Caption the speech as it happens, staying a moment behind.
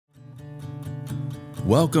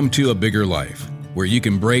Welcome to A Bigger Life, where you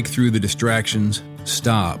can break through the distractions,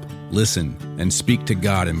 stop, listen, and speak to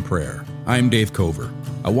God in prayer. I'm Dave Cover.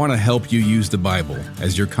 I want to help you use the Bible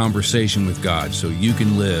as your conversation with God so you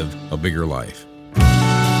can live a bigger life.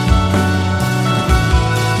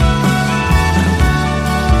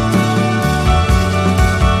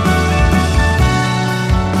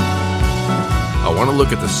 I want to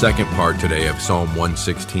look at the second part today of Psalm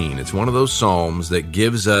 116. It's one of those psalms that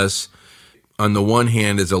gives us, on the one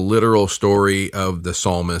hand, is a literal story of the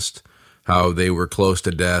psalmist, how they were close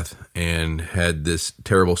to death and had this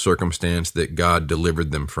terrible circumstance that God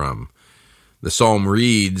delivered them from. The psalm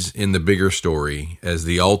reads in the bigger story as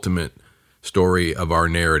the ultimate story of our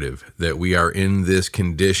narrative, that we are in this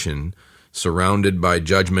condition surrounded by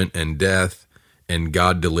judgment and death, and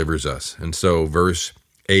God delivers us. And so verse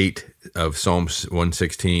 8 of Psalm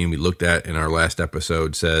 116 we looked at in our last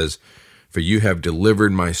episode says, "For you have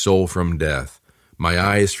delivered my soul from death, my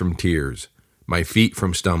eyes from tears, my feet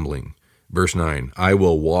from stumbling." Verse 9, "I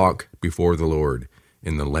will walk before the Lord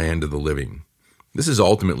in the land of the living." This is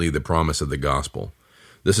ultimately the promise of the gospel.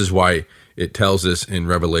 This is why it tells us in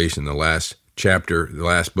Revelation, the last chapter, the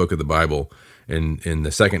last book of the Bible, and in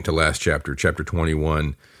the second to last chapter, chapter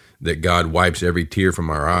 21, that God wipes every tear from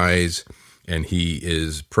our eyes, and he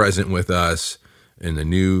is present with us in the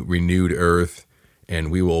new renewed earth, and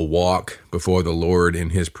we will walk before the Lord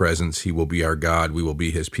in his presence. He will be our God. We will be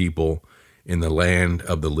his people in the land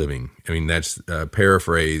of the living. I mean, that's a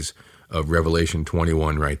paraphrase of Revelation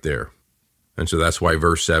 21 right there. And so that's why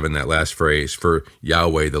verse 7, that last phrase, "For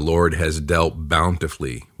Yahweh, the Lord, has dealt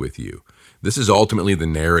bountifully with you." This is ultimately the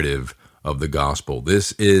narrative of the gospel.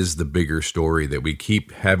 This is the bigger story that we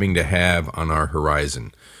keep having to have on our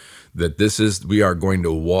horizon. That we are going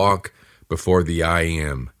to walk before the I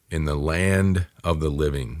Am in the land of the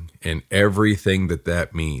living, and everything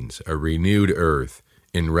that means, a renewed earth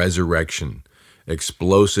in resurrection,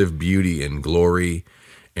 explosive beauty and glory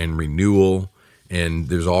and renewal, and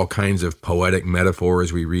there's all kinds of poetic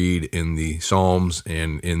metaphors we read in the Psalms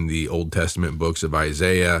and in the Old Testament books of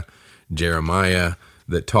Isaiah, Jeremiah,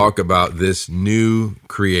 that talk about this new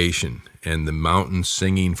creation and the mountains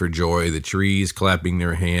singing for joy, the trees clapping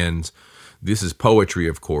their hands. This is poetry,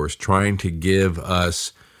 of course, trying to give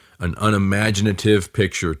us an unimaginative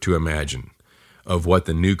picture to imagine of what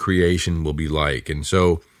the new creation will be like. And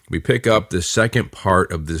so we pick up the second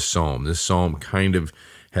part of this psalm. This psalm kind of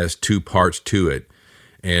has two parts to it.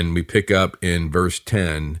 And we pick up in verse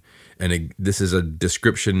 10, and this is a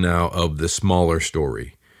description now of the smaller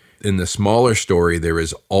story. In the smaller story, there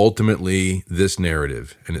is ultimately this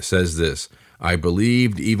narrative, and it says this, "I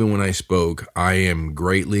believed even when I spoke, I am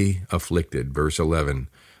greatly afflicted." Verse 11,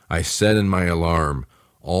 "I said in my alarm,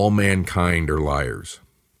 all mankind are liars."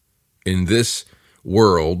 In this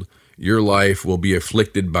world, your life will be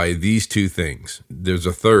afflicted by these two things. There's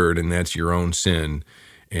a third, and that's your own sin,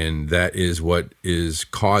 and that is what is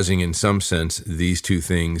causing, in some sense, these two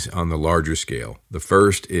things on the larger scale. The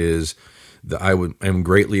first is that I am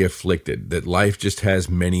greatly afflicted, that life just has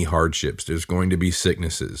many hardships. There's going to be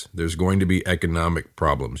sicknesses. There's going to be economic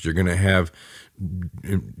problems. You're going to have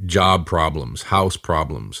job problems, house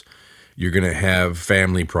problems. You're going to have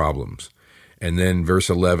family problems. And then verse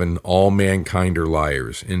 11, all mankind are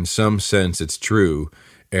liars. In some sense, it's true.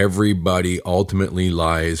 Everybody ultimately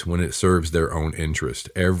lies when it serves their own interest.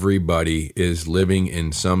 Everybody is living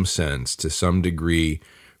in some sense, to some degree,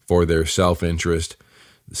 for their self-interest,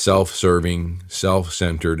 self-serving,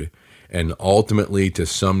 self-centered, and ultimately, to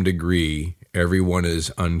some degree, everyone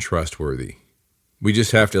is untrustworthy. We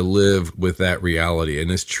just have to live with that reality,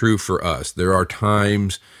 and it's true for us. There are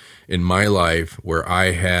times in my life where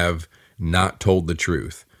I have not told the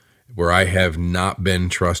truth, where I have not been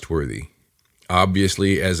trustworthy.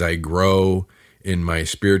 Obviously, as I grow in my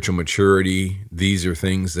spiritual maturity, these are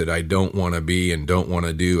things that I don't want to be and don't want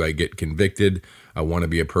to do. I get convicted. I want to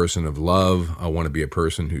be a person of love. I want to be a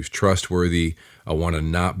person who's trustworthy. I want to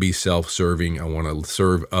not be self-serving. I want to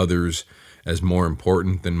serve others as more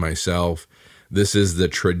important than myself. This is the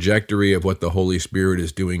trajectory of what the Holy Spirit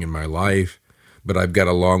is doing in my life, but I've got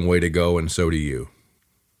a long way to go, and so do you.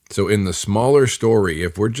 So in the smaller story,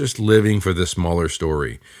 if we're just living for the smaller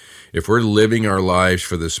story, if we're living our lives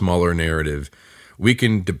for the smaller narrative, we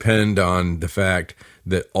can depend on the fact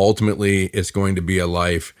that ultimately it's going to be a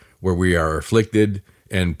life where we are afflicted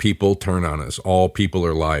and people turn on us. All people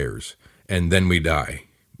are liars, and then we die.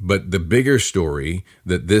 But the bigger story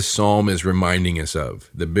that this psalm is reminding us of,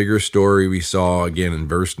 the bigger story we saw again in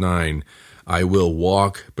verse 9, "I will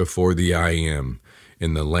walk before the I Am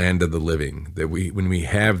in the land of the living," that when we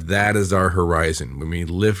have that as our horizon, when we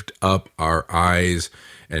lift up our eyes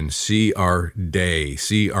and see our day,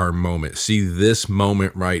 see our moment, see this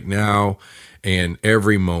moment right now and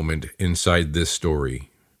every moment inside this story.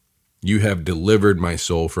 You have delivered my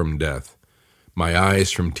soul from death, my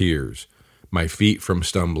eyes from tears, my feet from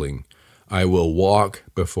stumbling. I will walk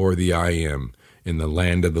before the I Am in the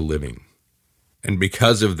land of the living. And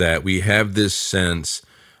because of that, we have this sense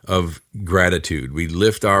of gratitude. We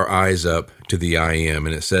lift our eyes up to the I Am.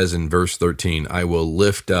 And it says in verse 13, I will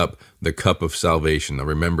lift up the cup of salvation. Now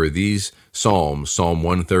remember, these Psalms, Psalm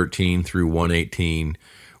 113 through 118,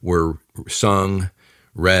 were sung,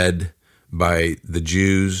 read by the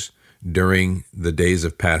Jews during the days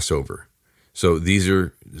of Passover. So these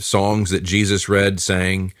are songs that Jesus read,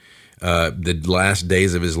 sang the last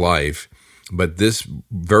days of his life. But this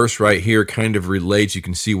verse right here kind of relates. You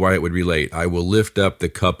can see why it would relate. I will lift up the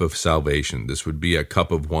cup of salvation. This would be a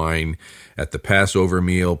cup of wine at the Passover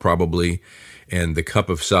meal, probably. And the cup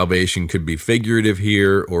of salvation could be figurative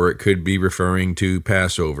here, or it could be referring to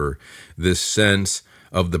Passover. This sense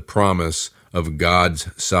of the promise of God's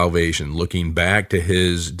salvation, looking back to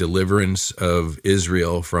his deliverance of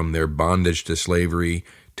Israel from their bondage to slavery,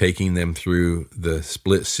 taking them through the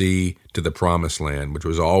split sea to the promised land, which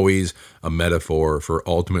was always a metaphor for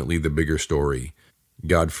ultimately the bigger story.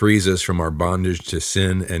 God frees us from our bondage to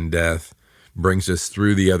sin and death, brings us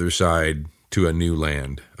through the other side to a new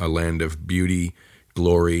land, a land of beauty,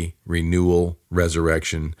 glory, renewal,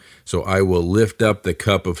 resurrection. So I will lift up the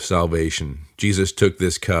cup of salvation. Jesus took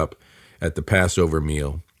this cup at the Passover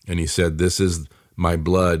meal, and he said, this is my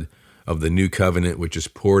blood of the new covenant, which is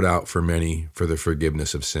poured out for many for the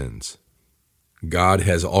forgiveness of sins. God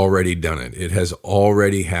has already done it. It has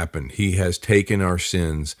already happened. He has taken our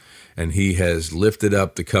sins and he has lifted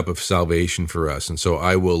up the cup of salvation for us. And so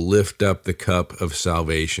I will lift up the cup of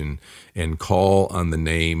salvation and call on the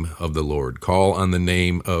name of the Lord. Call on the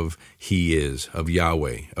name of He is, of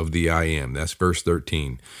Yahweh, of the I Am. That's verse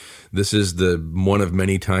 13. This is the one of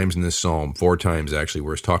many times in this psalm, 4 times actually,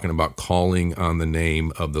 where it's talking about calling on the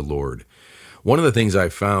name of the Lord. One of the things I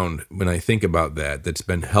found when I think about that's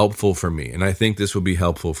been helpful for me, and I think this will be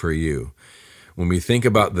helpful for you, when we think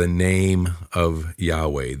about the name of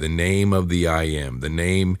Yahweh, the name of the I Am, the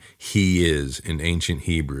name He is in ancient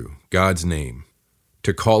Hebrew, God's name,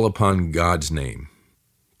 to call upon God's name,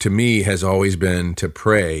 to me has always been to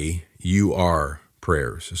pray, you are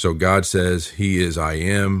prayers. So God says He is I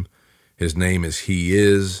Am, His name is He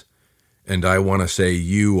is, and I want to say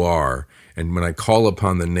you are. And when I call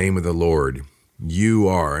upon the name of the Lord, you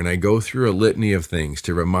are. And I go through a litany of things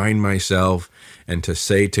to remind myself and to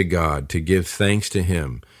say to God, to give thanks to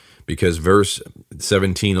Him. Because verse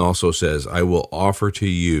 17 also says, I will offer to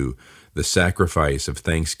you the sacrifice of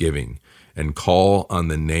thanksgiving and call on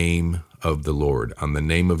the name of the Lord, on the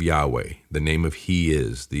name of Yahweh, the name of He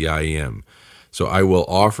is, the I Am. So I will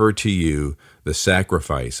offer to you the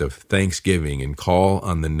sacrifice of thanksgiving and call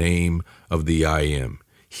on the name of the I Am.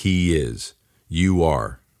 He is, you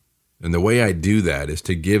are. And the way I do that is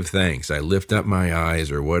to give thanks. I lift up my eyes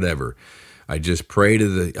or whatever. I just pray to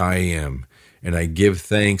the I Am, and I give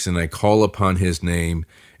thanks, and I call upon His name,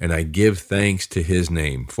 and I give thanks to His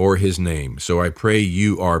name, for His name. So I pray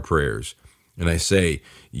you are prayers, and I say,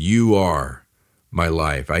 you are my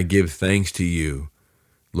life. I give thanks to you,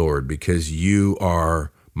 Lord, because you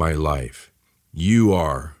are my life. You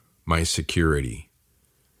are my security.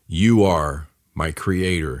 You are my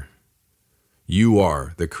creator. You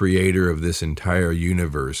are the creator of this entire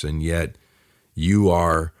universe, and yet you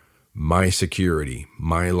are my security,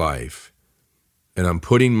 my life. And I'm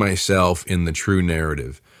putting myself in the true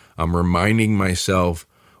narrative. I'm reminding myself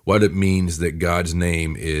what it means that God's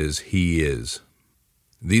name is He is.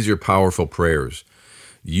 These are powerful prayers.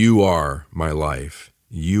 You are my life.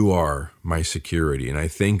 You are my security. And I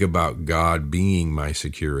think about God being my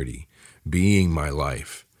security, being my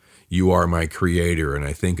life. You are my creator, and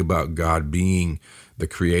I think about God being the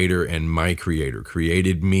creator and my creator,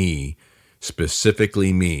 created me,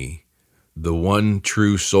 specifically me, the one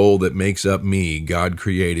true soul that makes up me, God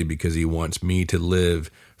created because He wants me to live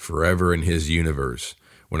forever in His universe.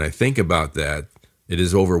 When I think about that, it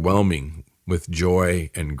is overwhelming with joy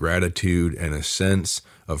and gratitude and a sense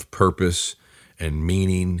of purpose and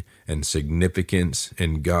meaning and significance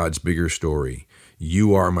in God's bigger story.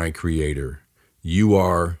 You are my creator. You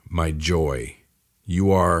are my joy.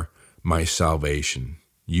 You are my salvation.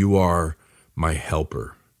 You are my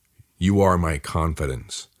helper. You are my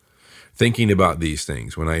confidence. Thinking about these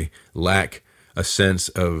things, when I lack a sense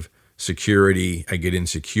of security, I get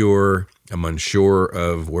insecure. I'm unsure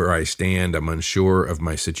of where I stand. I'm unsure of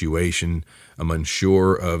my situation. I'm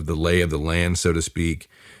unsure of the lay of the land, so to speak.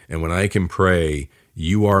 And when I can pray,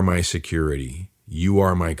 you are my security. You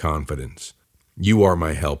are my confidence. You are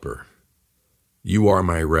my helper. You are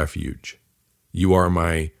my refuge. You are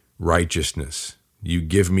my righteousness. You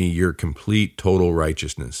give me your complete, total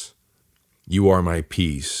righteousness. You are my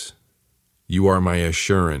peace. You are my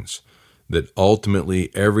assurance that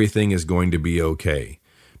ultimately everything is going to be okay,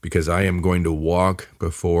 because I am going to walk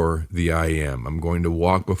before the I Am. I'm going to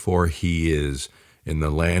walk before He is in the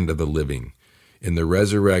land of the living. In the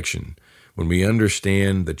resurrection, when we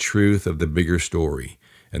understand the truth of the bigger story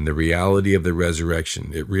and the reality of the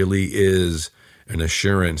resurrection, it really is an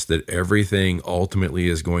assurance that everything ultimately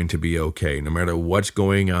is going to be okay, no matter what's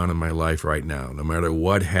going on in my life right now, no matter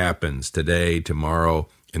what happens today, tomorrow,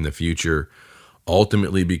 in the future.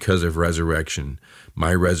 Ultimately, because of resurrection,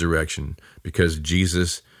 my resurrection, because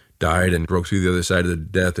Jesus died and broke through the other side of the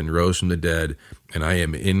death and rose from the dead, and I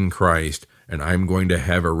am in Christ, and I'm going to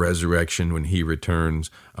have a resurrection when He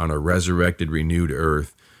returns on a resurrected, renewed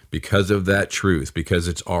earth. Because of that truth, because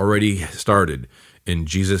it's already started in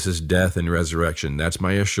Jesus' death and resurrection, that's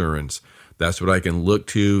my assurance. That's what I can look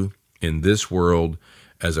to in this world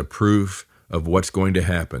as a proof of what's going to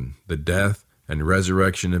happen, the death and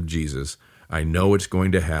resurrection of Jesus. I know it's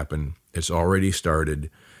going to happen. It's already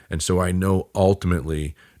started. And so I know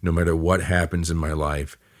ultimately, no matter what happens in my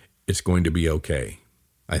life, it's going to be okay.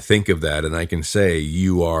 I think of that and I can say,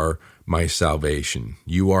 you are my salvation.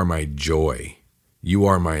 You are my joy. You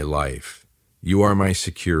are my life. You are my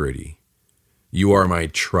security. You are my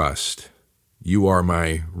trust. You are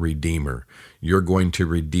my Redeemer. You're going to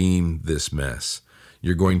redeem this mess.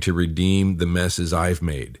 You're going to redeem the messes I've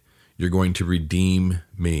made. You're going to redeem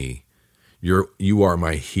me. You are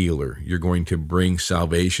my healer. You're going to bring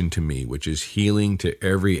salvation to me, which is healing to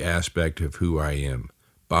every aspect of who I am,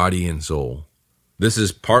 body and soul. This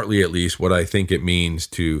is partly, at least, what I think it means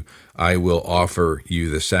to, I will offer you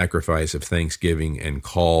the sacrifice of thanksgiving and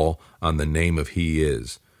call on the name of He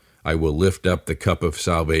is. I will lift up the cup of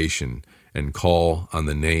salvation and call on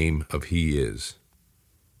the name of He is.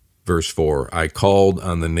 Verse 4, I called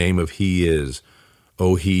on the name of He is.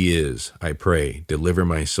 O He is, I pray, deliver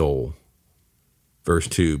my soul. Verse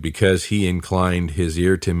 2, because He inclined His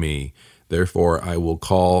ear to me, therefore I will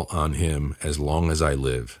call on Him as long as I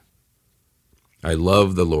live. I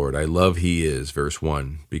love the Lord, I love He is, verse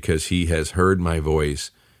 1, because He has heard my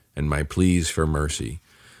voice and my pleas for mercy.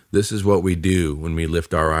 This is what we do when we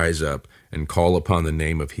lift our eyes up and call upon the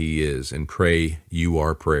name of He is and pray You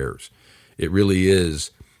Are prayers. It really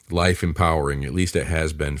is life empowering, at least it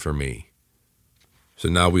has been for me. So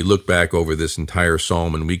now we look back over this entire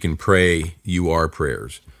psalm and we can pray You Are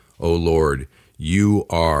prayers. O Lord, You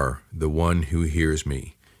are the one who hears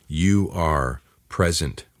me. You are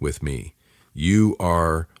present with me. You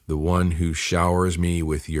are the one who showers me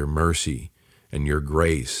with Your mercy and Your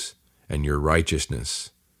grace and Your righteousness.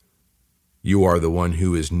 You are the one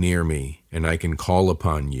who is near me, and I can call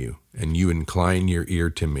upon You, and You incline Your ear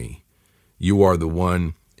to me. You are the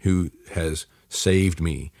one who has saved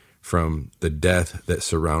me from the death that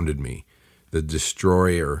surrounded me, the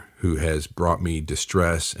destroyer who has brought me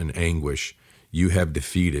distress and anguish. You have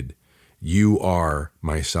defeated. You are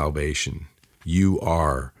my salvation. You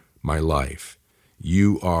are my life.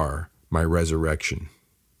 You are my resurrection.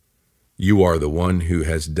 You are the one who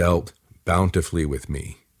has dealt bountifully with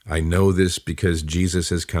me. I know this because Jesus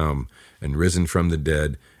has come and risen from the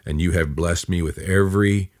dead, and You have blessed me with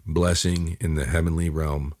every blessing in the heavenly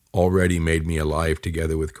realm, already made me alive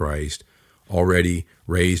together with Christ, already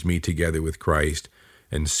raised me together with Christ,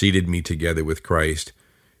 and seated me together with Christ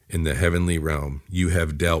in the heavenly realm. You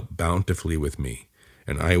have dealt bountifully with me,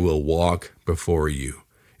 and I will walk before You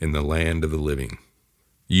in the land of the living.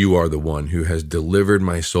 You are the one who has delivered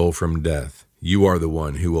my soul from death. You are the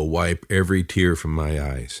one who will wipe every tear from my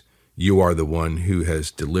eyes. You are the one who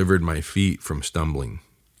has delivered my feet from stumbling.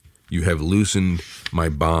 You have loosened my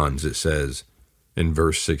bonds, it says in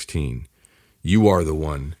verse 16. You are the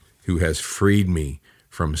one who has freed me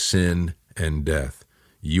from sin and death.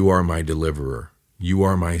 You are my deliverer. You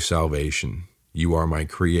are my salvation. You are my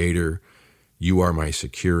creator. You are my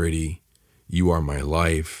security. You are my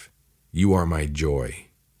life. You are my joy.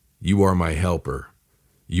 You are my helper.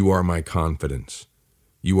 You are my confidence.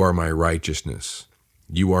 You are my righteousness.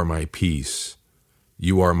 You are my peace.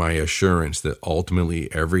 You are my assurance that ultimately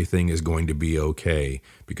everything is going to be okay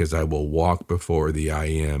because I will walk before the I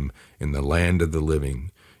Am in the land of the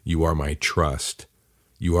living. You are my trust.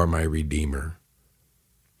 You are my Redeemer.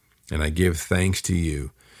 And I give thanks to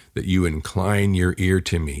You that You incline Your ear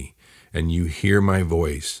to me and You hear my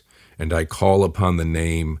voice, and I call upon the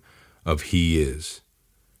name of He is.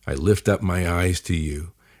 I lift up my eyes to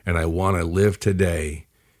You, and I want to live today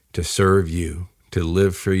to serve You, to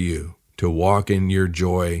live for You, to walk in your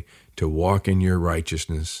joy, to walk in your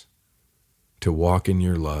righteousness, to walk in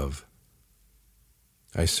your love.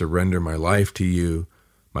 I surrender my life to you,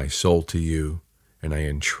 my soul to you, and I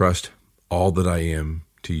entrust all that I am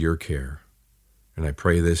to your care. And I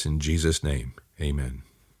pray this in Jesus' name. Amen.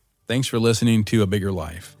 Thanks for listening to A Bigger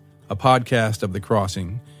Life, a podcast of The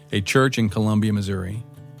Crossing, a church in Columbia, Missouri.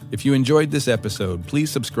 If you enjoyed this episode,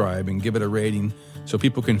 please subscribe and give it a rating so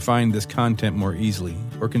people can find this content more easily,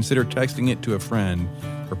 or consider texting it to a friend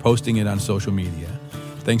or posting it on social media.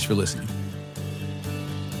 Thanks for listening.